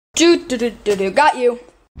Got you.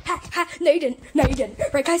 Ha, no you didn't. No you didn't.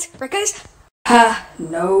 Right guys? Ha,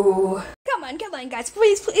 no. Come on guys.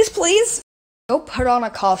 Please. Go put on a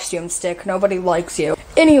costume stick. Nobody likes you.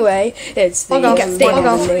 Anyway, it's the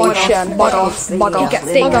nation.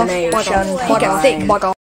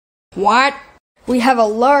 What? We have a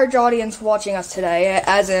large audience watching us today,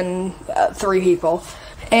 as in 3 people.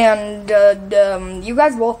 And you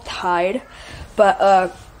guys both tied,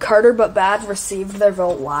 but Carter but Bad received their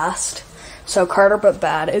vote last. So Carter but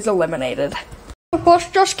Bad is eliminated. This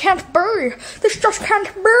just can't be. This just can't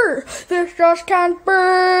be.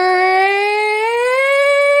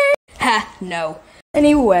 Ha, no.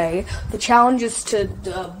 Anyway, the challenge is to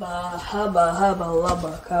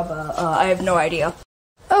I have no idea.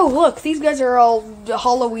 Oh, look, these guys are all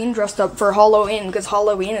Halloween dressed up for Halloween, because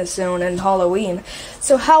Halloween is soon and Halloween.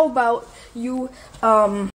 So how about you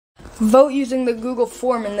vote using the Google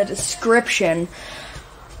form in the description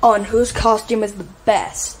on whose costume is the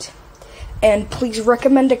best. And please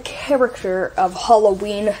recommend a character of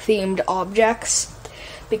Halloween-themed objects,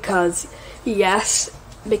 because the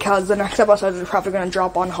next episode is probably going to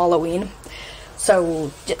drop on Halloween.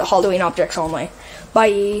 So, Halloween objects only.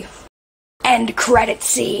 Bye. End credit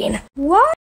scene. What?